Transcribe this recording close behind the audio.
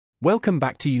Welcome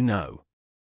back to You Know.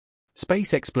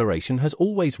 Space exploration has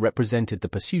always represented the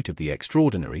pursuit of the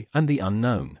extraordinary and the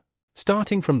unknown,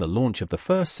 starting from the launch of the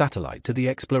first satellite to the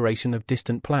exploration of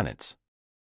distant planets.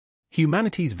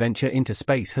 Humanity's venture into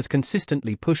space has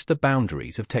consistently pushed the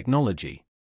boundaries of technology.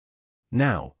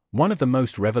 Now, one of the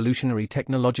most revolutionary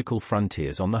technological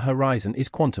frontiers on the horizon is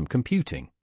quantum computing.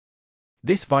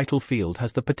 This vital field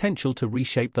has the potential to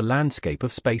reshape the landscape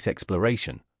of space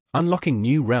exploration, unlocking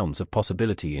new realms of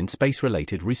possibility in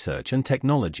space-related research and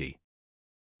technology.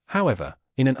 However,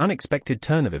 in an unexpected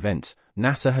turn of events,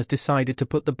 NASA has decided to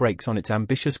put the brakes on its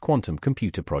ambitious quantum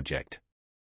computer project.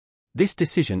 This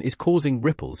decision is causing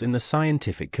ripples in the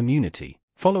scientific community,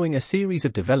 following a series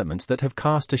of developments that have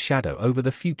cast a shadow over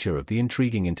the future of the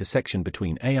intriguing intersection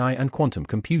between AI and quantum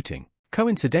computing.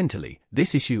 Coincidentally,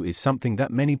 this issue is something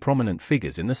that many prominent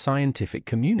figures in the scientific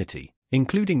community,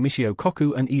 including Michio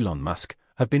Kaku and Elon Musk,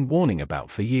 have been warning about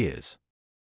for years.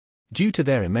 Due to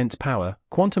their immense power,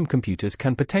 quantum computers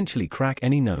can potentially crack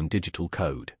any known digital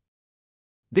code.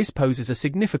 This poses a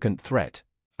significant threat,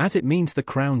 as it means the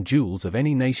crown jewels of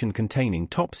any nation containing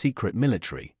top-secret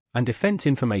military and defense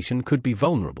information could be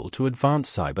vulnerable to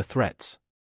advanced cyber threats.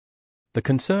 The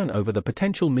concern over the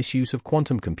potential misuse of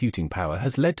quantum computing power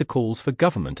has led to calls for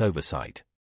government oversight.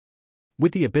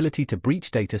 With the ability to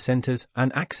breach data centers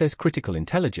and access critical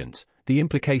intelligence, the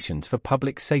implications for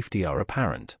public safety are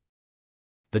apparent.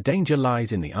 The danger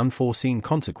lies in the unforeseen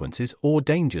consequences or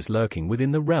dangers lurking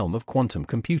within the realm of quantum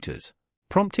computers,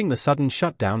 prompting the sudden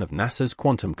shutdown of NASA's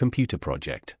quantum computer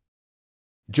project.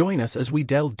 Join us as we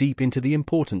delve deep into the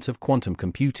importance of quantum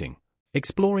computing,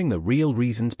 exploring the real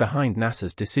reasons behind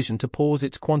NASA's decision to pause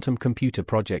its quantum computer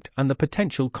project and the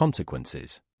potential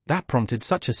consequences that prompted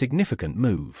such a significant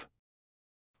move.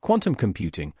 Quantum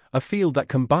computing, a field that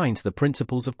combines the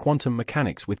principles of quantum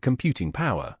mechanics with computing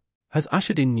power, has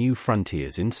ushered in new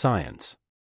frontiers in science.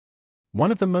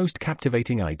 One of the most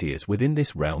captivating ideas within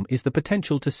this realm is the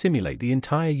potential to simulate the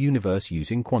entire universe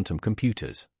using quantum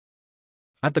computers.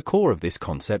 At the core of this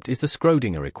concept is the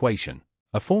Schrödinger equation,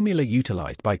 a formula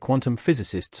utilized by quantum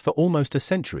physicists for almost a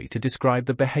century to describe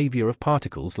the behavior of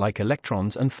particles like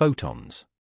electrons and photons.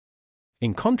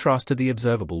 In contrast to the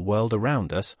observable world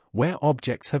around us, where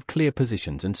objects have clear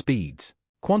positions and speeds,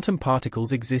 quantum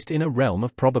particles exist in a realm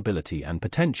of probability and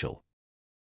potential.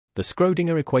 The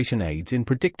Schrödinger equation aids in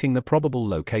predicting the probable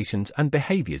locations and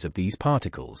behaviors of these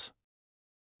particles.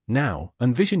 Now,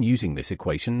 envision using this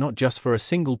equation not just for a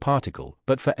single particle,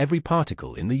 but for every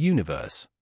particle in the universe.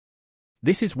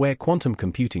 This is where quantum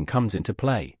computing comes into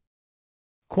play.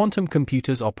 Quantum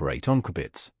computers operate on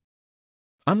qubits.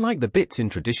 Unlike the bits in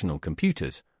traditional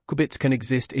computers, qubits can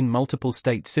exist in multiple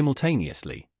states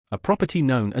simultaneously, a property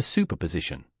known as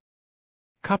superposition.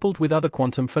 Coupled with other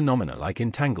quantum phenomena like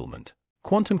entanglement,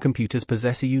 quantum computers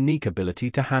possess a unique ability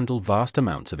to handle vast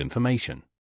amounts of information.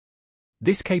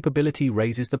 This capability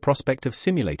raises the prospect of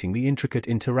simulating the intricate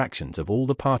interactions of all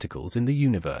the particles in the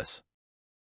universe.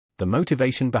 The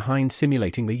motivation behind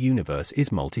simulating the universe is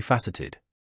multifaceted.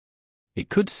 It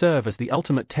could serve as the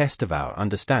ultimate test of our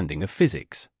understanding of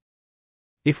physics.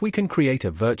 If we can create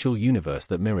a virtual universe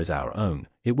that mirrors our own,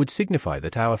 it would signify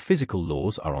that our physical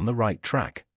laws are on the right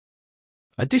track.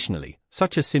 Additionally,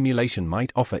 such a simulation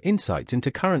might offer insights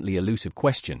into currently elusive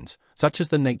questions, such as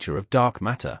the nature of dark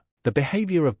matter, the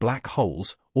behavior of black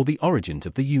holes, or the origins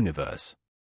of the universe.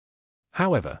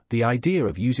 However, the idea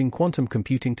of using quantum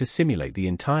computing to simulate the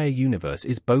entire universe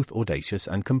is both audacious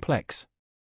and complex.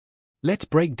 Let's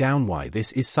break down why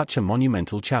this is such a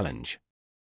monumental challenge.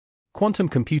 Quantum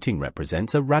computing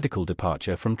represents a radical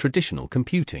departure from traditional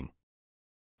computing.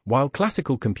 While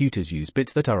classical computers use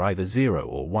bits that are either 0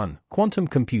 or 1, quantum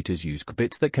computers use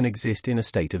bits that can exist in a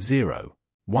state of 0,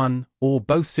 1, or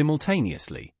both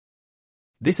simultaneously.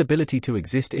 This ability to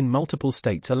exist in multiple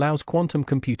states allows quantum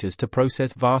computers to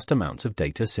process vast amounts of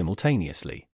data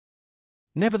simultaneously.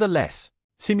 Nevertheless,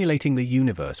 simulating the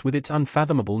universe with its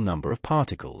unfathomable number of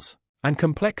particles and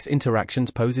complex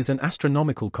interactions poses an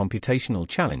astronomical computational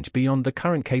challenge beyond the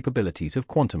current capabilities of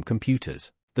quantum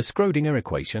computers. The Schrödinger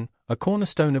equation, a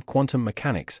cornerstone of quantum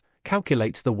mechanics,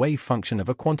 calculates the wave function of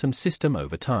a quantum system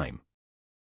over time.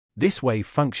 This wave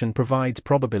function provides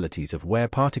probabilities of where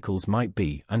particles might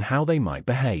be and how they might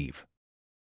behave.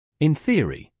 In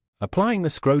theory, applying the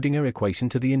Schrödinger equation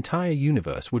to the entire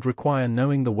universe would require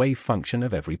knowing the wave function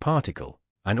of every particle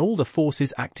and all the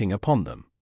forces acting upon them.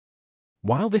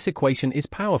 While this equation is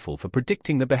powerful for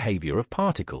predicting the behavior of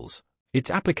particles, its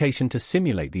application to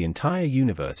simulate the entire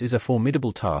universe is a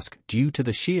formidable task due to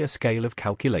the sheer scale of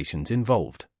calculations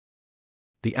involved.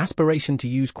 The aspiration to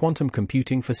use quantum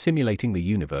computing for simulating the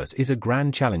universe is a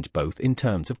grand challenge both in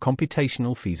terms of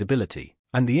computational feasibility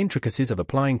and the intricacies of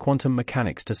applying quantum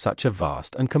mechanics to such a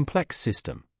vast and complex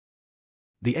system.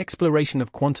 The exploration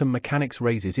of quantum mechanics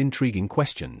raises intriguing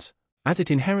questions, as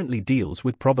it inherently deals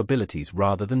with probabilities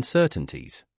rather than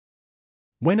certainties.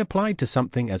 When applied to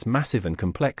something as massive and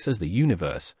complex as the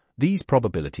universe, these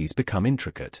probabilities become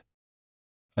intricate.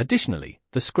 Additionally,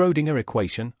 the Schrödinger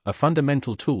equation, a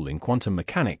fundamental tool in quantum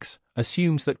mechanics,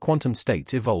 assumes that quantum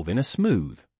states evolve in a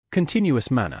smooth, continuous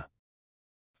manner.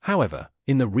 However,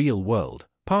 in the real world,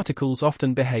 particles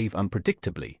often behave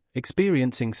unpredictably,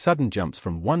 experiencing sudden jumps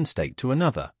from one state to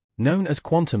another, known as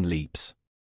quantum leaps.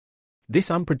 This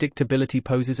unpredictability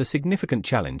poses a significant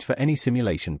challenge for any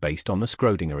simulation based on the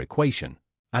Schrödinger equation,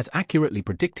 as accurately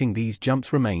predicting these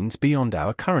jumps remains beyond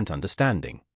our current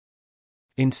understanding.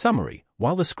 In summary,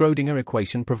 while the Schrödinger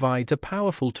equation provides a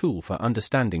powerful tool for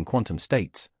understanding quantum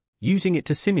states, using it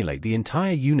to simulate the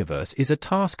entire universe is a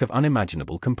task of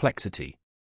unimaginable complexity.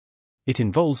 It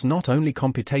involves not only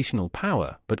computational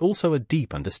power but also a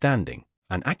deep understanding,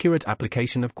 an accurate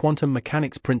application of quantum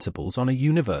mechanics principles on a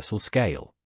universal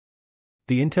scale.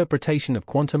 The interpretation of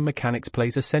quantum mechanics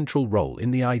plays a central role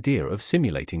in the idea of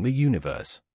simulating the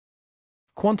universe.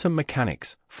 Quantum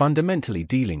mechanics, fundamentally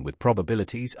dealing with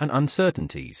probabilities and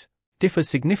uncertainties, differs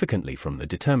significantly from the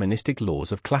deterministic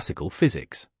laws of classical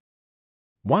physics.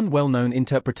 One well-known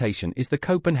interpretation is the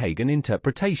Copenhagen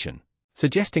interpretation,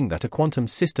 suggesting that a quantum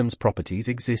system's properties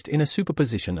exist in a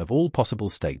superposition of all possible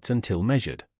states until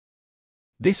measured.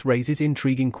 This raises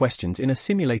intriguing questions in a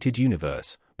simulated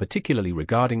universe, particularly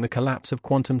regarding the collapse of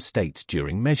quantum states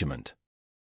during measurement.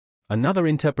 Another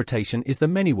interpretation is the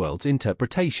many-worlds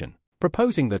interpretation,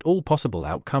 proposing that all possible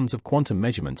outcomes of quantum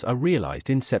measurements are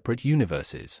realized in separate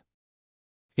universes.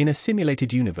 In a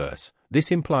simulated universe,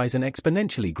 this implies an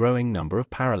exponentially growing number of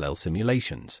parallel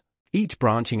simulations, each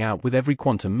branching out with every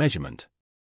quantum measurement.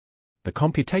 The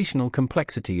computational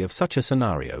complexity of such a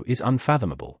scenario is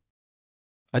unfathomable.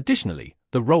 Additionally,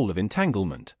 the role of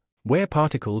entanglement, where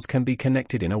particles can be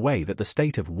connected in a way that the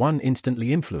state of one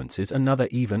instantly influences another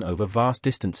even over vast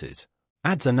distances,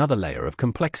 adds another layer of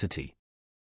complexity.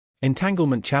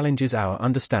 Entanglement challenges our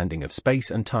understanding of space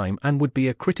and time and would be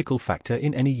a critical factor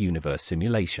in any universe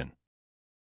simulation.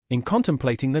 In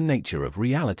contemplating the nature of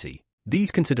reality,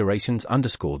 these considerations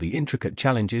underscore the intricate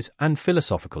challenges and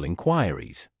philosophical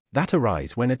inquiries that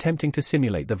arise when attempting to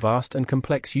simulate the vast and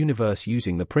complex universe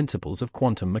using the principles of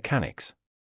quantum mechanics.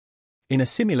 In a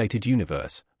simulated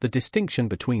universe, the distinction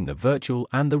between the virtual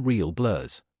and the real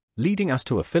blurs, leading us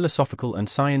to a philosophical and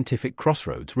scientific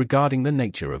crossroads regarding the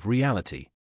nature of reality.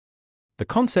 The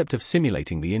concept of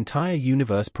simulating the entire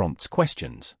universe prompts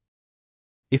questions.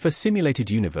 If a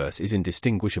simulated universe is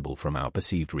indistinguishable from our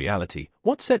perceived reality,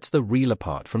 what sets the real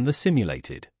apart from the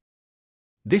simulated?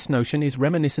 This notion is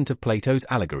reminiscent of Plato's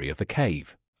allegory of the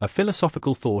cave, a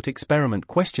philosophical thought experiment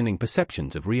questioning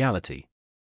perceptions of reality.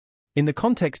 In the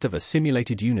context of a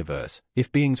simulated universe,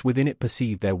 if beings within it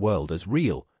perceive their world as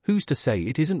real, who's to say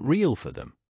it isn't real for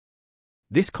them?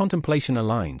 This contemplation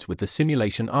aligns with the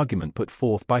simulation argument put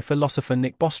forth by philosopher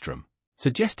Nick Bostrom,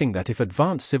 suggesting that if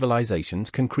advanced civilizations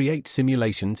can create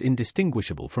simulations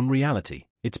indistinguishable from reality,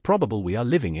 it's probable we are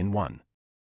living in one.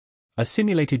 A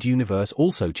simulated universe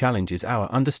also challenges our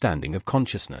understanding of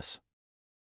consciousness.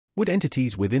 Would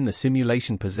entities within the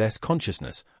simulation possess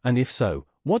consciousness, and if so,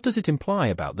 what does it imply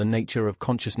about the nature of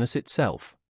consciousness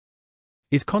itself?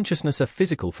 Is consciousness a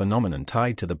physical phenomenon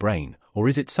tied to the brain, or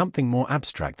is it something more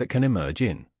abstract that can emerge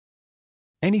in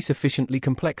any sufficiently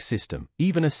complex system,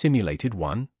 even a simulated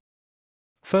one?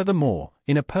 Furthermore,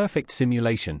 in a perfect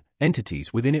simulation,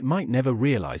 entities within it might never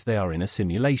realize they are in a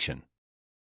simulation.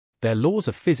 Their laws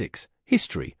of physics,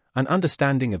 history, and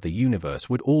understanding of the universe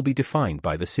would all be defined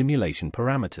by the simulation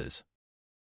parameters.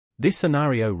 This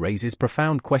scenario raises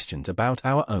profound questions about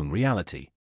our own reality.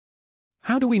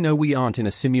 How do we know we aren't in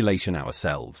a simulation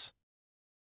ourselves?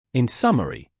 In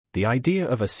summary, the idea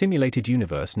of a simulated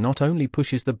universe not only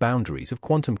pushes the boundaries of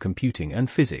quantum computing and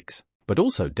physics, but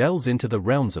also delves into the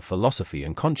realms of philosophy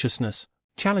and consciousness,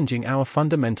 challenging our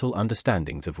fundamental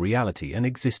understandings of reality and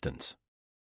existence.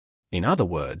 In other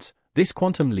words, this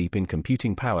quantum leap in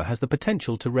computing power has the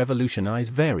potential to revolutionize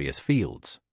various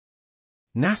fields.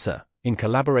 NASA, in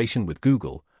collaboration with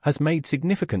Google, has made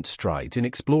significant strides in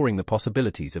exploring the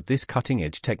possibilities of this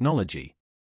cutting-edge technology.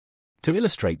 To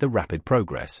illustrate the rapid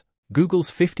progress, Google's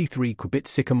 53-qubit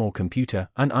Sycamore computer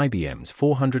and IBM's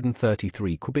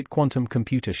 433-qubit quantum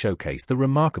computer showcase the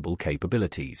remarkable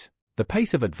capabilities. The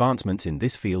pace of advancements in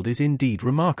this field is indeed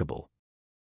remarkable.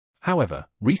 However,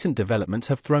 recent developments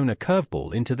have thrown a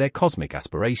curveball into their cosmic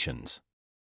aspirations.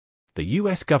 The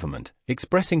US government,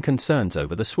 expressing concerns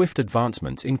over the swift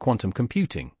advancements in quantum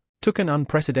computing, took an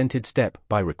unprecedented step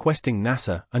by requesting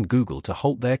NASA and Google to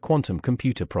halt their quantum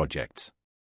computer projects.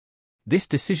 This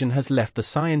decision has left the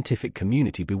scientific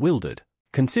community bewildered,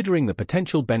 considering the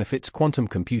potential benefits quantum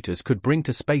computers could bring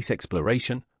to space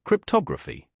exploration,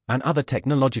 cryptography, and other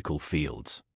technological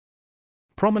fields.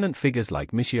 Prominent figures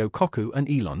like Michio Kaku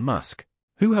and Elon Musk,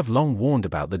 who have long warned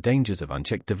about the dangers of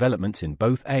unchecked developments in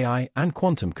both AI and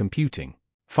quantum computing,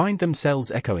 find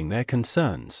themselves echoing their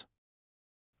concerns.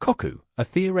 Kaku, a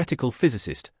theoretical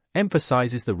physicist,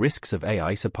 emphasizes the risks of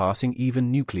AI surpassing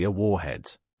even nuclear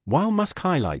warheads, while Musk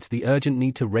highlights the urgent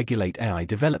need to regulate AI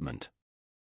development.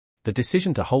 The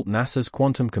decision to halt NASA's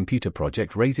quantum computer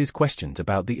project raises questions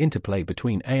about the interplay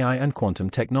between AI and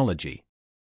quantum technology.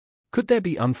 Could there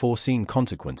be unforeseen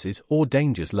consequences or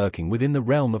dangers lurking within the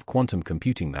realm of quantum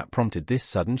computing that prompted this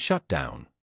sudden shutdown?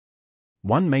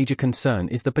 One major concern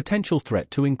is the potential threat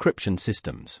to encryption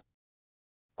systems.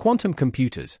 Quantum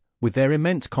computers, with their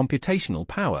immense computational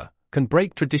power, can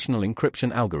break traditional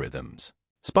encryption algorithms,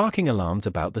 sparking alarms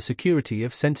about the security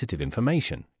of sensitive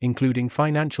information, including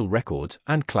financial records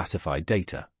and classified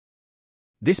data.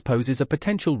 This poses a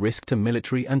potential risk to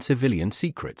military and civilian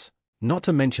secrets, not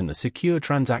to mention the secure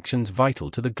transactions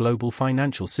vital to the global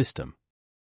financial system.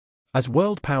 As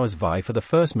world powers vie for the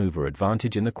first-mover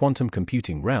advantage in the quantum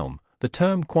computing realm, the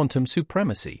term quantum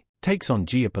supremacy takes on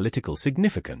geopolitical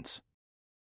significance.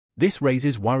 This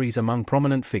raises worries among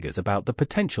prominent figures about the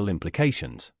potential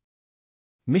implications.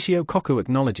 Michio Kaku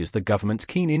acknowledges the government's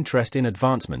keen interest in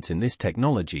advancements in this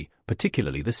technology,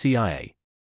 particularly the CIA.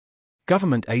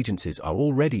 Government agencies are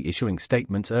already issuing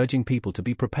statements urging people to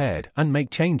be prepared and make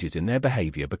changes in their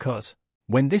behavior because,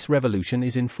 when this revolution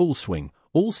is in full swing,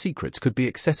 all secrets could be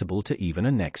accessible to even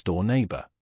a next-door neighbor.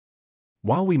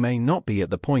 While we may not be at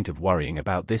the point of worrying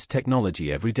about this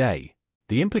technology every day,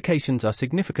 the implications are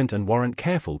significant and warrant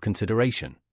careful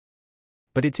consideration.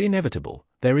 But it's inevitable,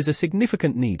 there is a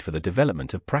significant need for the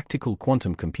development of practical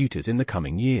quantum computers in the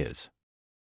coming years.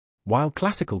 While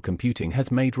classical computing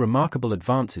has made remarkable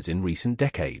advances in recent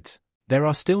decades, there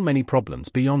are still many problems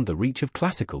beyond the reach of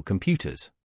classical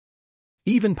computers.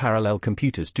 Even parallel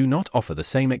computers do not offer the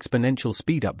same exponential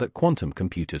speedup that quantum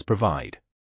computers provide.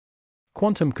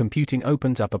 Quantum computing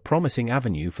opens up a promising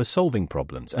avenue for solving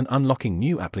problems and unlocking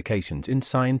new applications in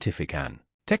scientific and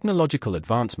technological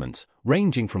advancements,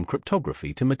 ranging from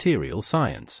cryptography to material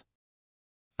science.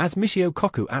 As Michio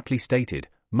Kaku aptly stated,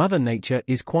 Mother Nature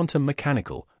is quantum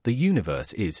mechanical, the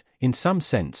universe is, in some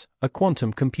sense, a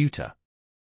quantum computer.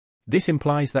 This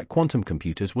implies that quantum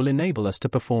computers will enable us to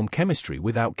perform chemistry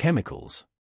without chemicals.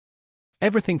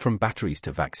 Everything from batteries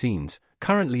to vaccines,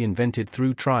 currently invented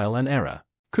through trial and error,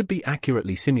 could be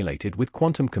accurately simulated with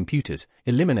quantum computers,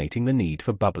 eliminating the need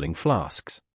for bubbling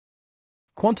flasks.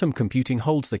 Quantum computing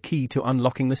holds the key to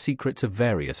unlocking the secrets of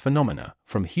various phenomena,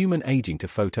 from human aging to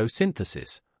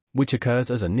photosynthesis, which occurs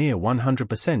as a near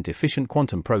 100% efficient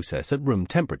quantum process at room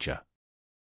temperature.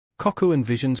 Kaku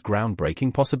envisions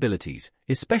groundbreaking possibilities,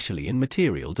 especially in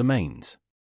material domains.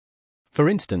 For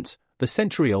instance, the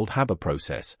century-old Haber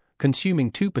process,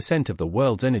 consuming 2% of the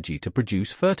world's energy to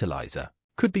produce fertilizer,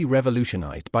 could be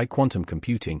revolutionized by quantum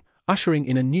computing, ushering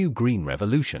in a new green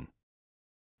revolution.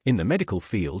 In the medical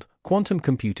field, quantum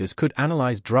computers could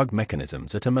analyze drug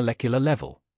mechanisms at a molecular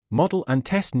level, model and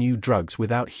test new drugs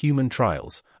without human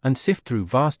trials, and sift through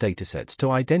vast datasets to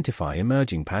identify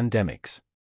emerging pandemics.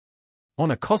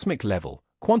 On a cosmic level,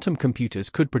 quantum computers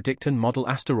could predict and model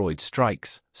asteroid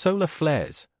strikes, solar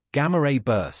flares, gamma-ray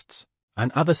bursts,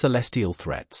 and other celestial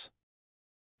threats.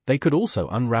 They could also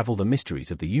unravel the mysteries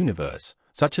of the universe,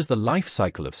 such as the life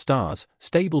cycle of stars,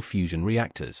 stable fusion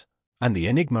reactors, and the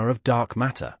enigma of dark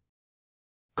matter.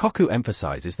 Kaku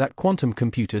emphasizes that quantum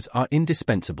computers are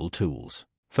indispensable tools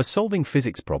for solving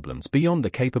physics problems beyond the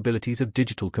capabilities of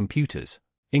digital computers,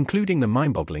 including the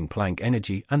mind-boggling Planck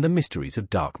energy and the mysteries of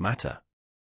dark matter.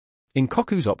 In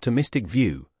Kaku's optimistic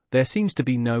view, there seems to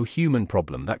be no human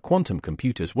problem that quantum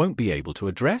computers won't be able to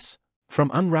address,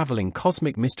 from unraveling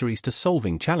cosmic mysteries to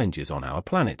solving challenges on our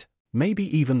planet, maybe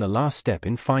even the last step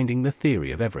in finding the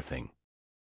theory of everything.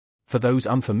 For those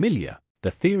unfamiliar,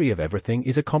 the theory of everything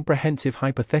is a comprehensive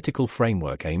hypothetical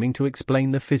framework aiming to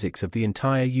explain the physics of the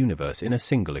entire universe in a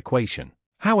single equation.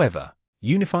 However,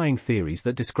 unifying theories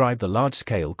that describe the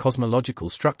large-scale cosmological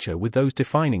structure with those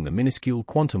defining the minuscule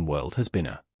quantum world has been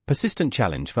a persistent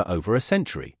challenge for over a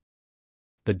century.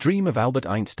 The dream of Albert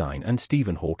Einstein and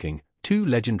Stephen Hawking, two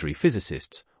legendary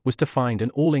physicists, was to find an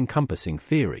all-encompassing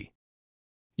theory.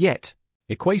 Yet,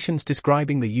 equations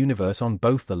describing the universe on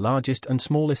both the largest and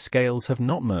smallest scales have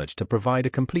not merged to provide a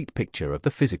complete picture of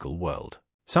the physical world.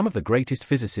 Some of the greatest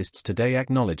physicists today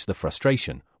acknowledge the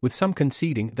frustration, with some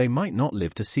conceding they might not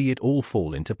live to see it all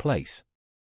fall into place.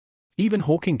 Even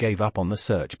Hawking gave up on the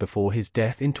search before his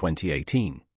death in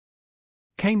 2018.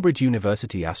 Cambridge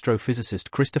University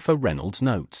astrophysicist Christopher Reynolds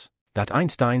notes that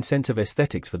Einstein's sense of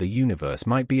aesthetics for the universe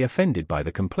might be offended by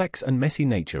the complex and messy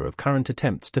nature of current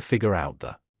attempts to figure out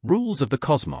the rules of the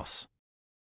cosmos.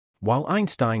 While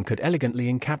Einstein could elegantly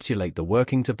encapsulate the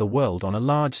workings of the world on a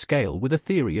large scale with a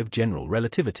theory of general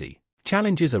relativity,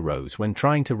 challenges arose when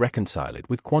trying to reconcile it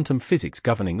with quantum physics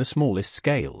governing the smallest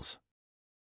scales.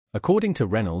 According to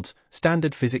Reynolds,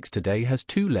 standard physics today has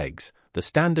two legs: the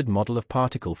standard model of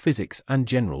particle physics and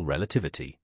general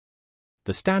relativity.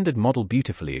 The standard model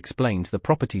beautifully explains the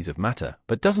properties of matter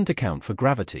but doesn't account for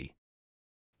gravity.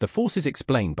 The forces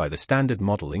explained by the standard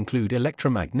model include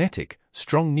electromagnetic,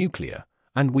 strong nuclear,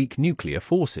 and weak nuclear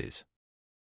forces.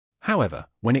 However,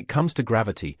 when it comes to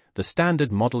gravity, the standard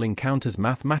model encounters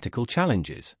mathematical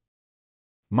challenges.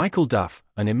 Michael Duff,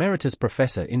 an emeritus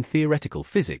professor in theoretical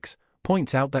physics,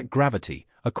 points out that gravity,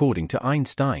 according to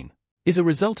Einstein, is a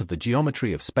result of the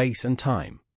geometry of space and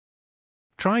time.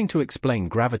 Trying to explain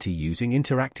gravity using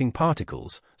interacting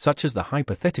particles, such as the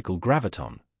hypothetical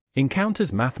graviton,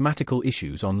 encounters mathematical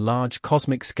issues on large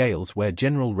cosmic scales where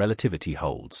general relativity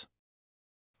holds.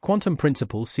 Quantum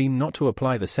principles seem not to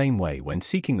apply the same way when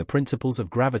seeking the principles of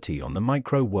gravity on the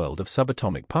micro-world of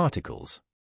subatomic particles.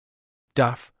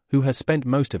 Duff, who has spent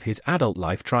most of his adult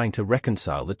life trying to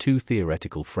reconcile the two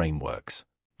theoretical frameworks,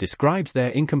 describes their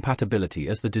incompatibility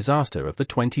as the disaster of the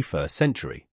 21st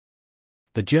century.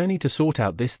 The journey to sort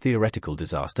out this theoretical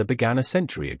disaster began a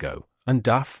century ago, and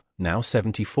Duff, now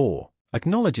 74,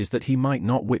 acknowledges that he might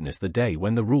not witness the day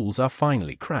when the rules are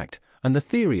finally cracked and the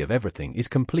theory of everything is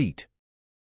complete.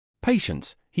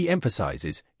 Patience, he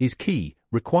emphasizes, is key,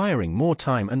 requiring more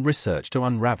time and research to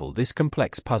unravel this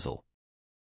complex puzzle.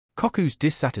 Koku's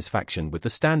dissatisfaction with the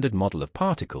standard model of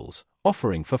particles,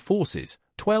 offering for forces,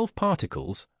 12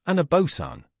 particles, and a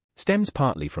boson, stems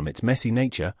partly from its messy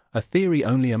nature, a theory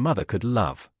only a mother could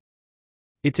love.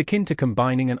 It's akin to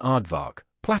combining an aardvark,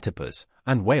 platypus,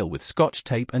 and whale with Scotch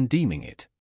tape and deeming it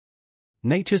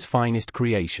nature's finest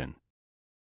creation.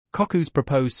 Koku's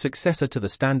proposed successor to the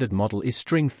standard model is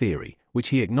string theory, which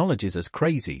he acknowledges as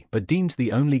crazy but deems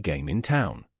the only game in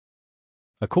town.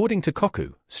 According to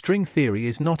Koku, string theory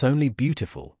is not only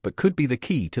beautiful but could be the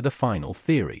key to the final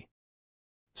theory.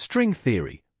 String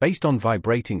theory, based on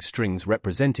vibrating strings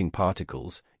representing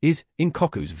particles, is, in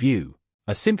Koku's view,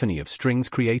 a symphony of strings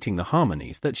creating the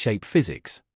harmonies that shape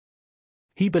physics.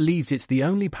 He believes it's the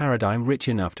only paradigm rich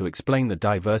enough to explain the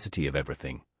diversity of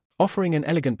everything, offering an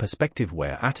elegant perspective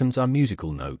where atoms are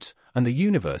musical notes and the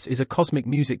universe is a cosmic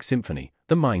music symphony,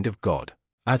 the mind of God,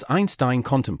 as Einstein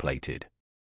contemplated.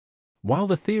 While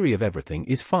the theory of everything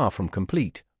is far from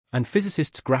complete, and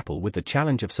physicists grapple with the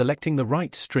challenge of selecting the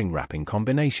right string wrapping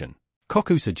combination,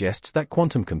 Koku suggests that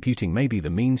quantum computing may be the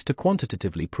means to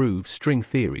quantitatively prove string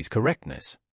theory's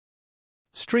correctness.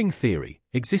 String theory,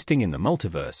 existing in the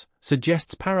multiverse,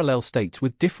 suggests parallel states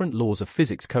with different laws of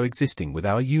physics coexisting with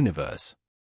our universe.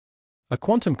 A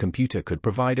quantum computer could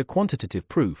provide a quantitative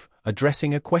proof,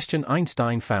 addressing a question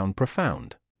Einstein found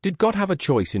profound: did God have a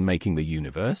choice in making the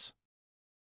universe?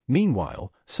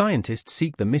 Meanwhile, scientists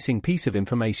seek the missing piece of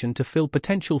information to fill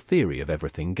potential theory of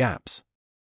everything gaps.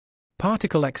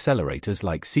 Particle accelerators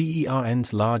like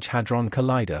CERN's Large Hadron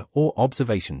Collider or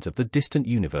observations of the distant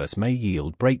universe may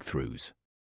yield breakthroughs.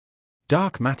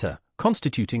 Dark matter,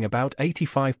 constituting about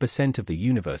 85% of the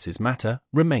universe's matter,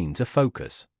 remains a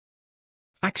focus.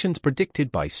 Actions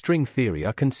predicted by string theory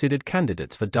are considered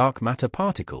candidates for dark matter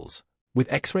particles,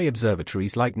 with X-ray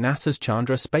observatories like NASA's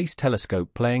Chandra Space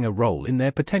Telescope playing a role in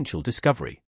their potential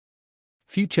discovery.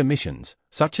 Future missions,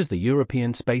 such as the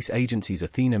European Space Agency's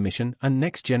Athena mission and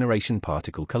next-generation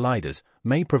particle colliders,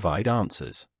 may provide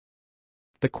answers.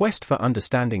 The quest for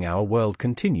understanding our world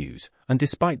continues, and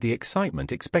despite the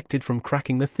excitement expected from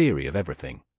cracking the theory of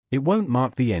everything, it won't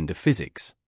mark the end of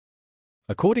physics.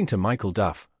 According to Michael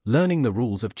Duff, learning the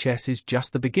rules of chess is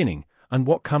just the beginning, and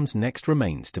what comes next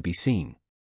remains to be seen.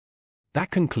 That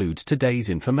concludes today's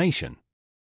information.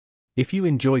 If you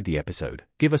enjoyed the episode,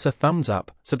 give us a thumbs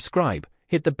up, subscribe,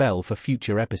 hit the bell for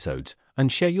future episodes,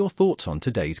 and share your thoughts on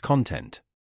today's content.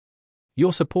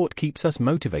 Your support keeps us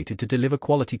motivated to deliver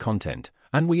quality content,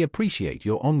 and we appreciate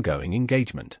your ongoing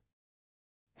engagement.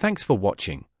 Thanks for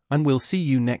watching, and we'll see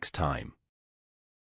you next time.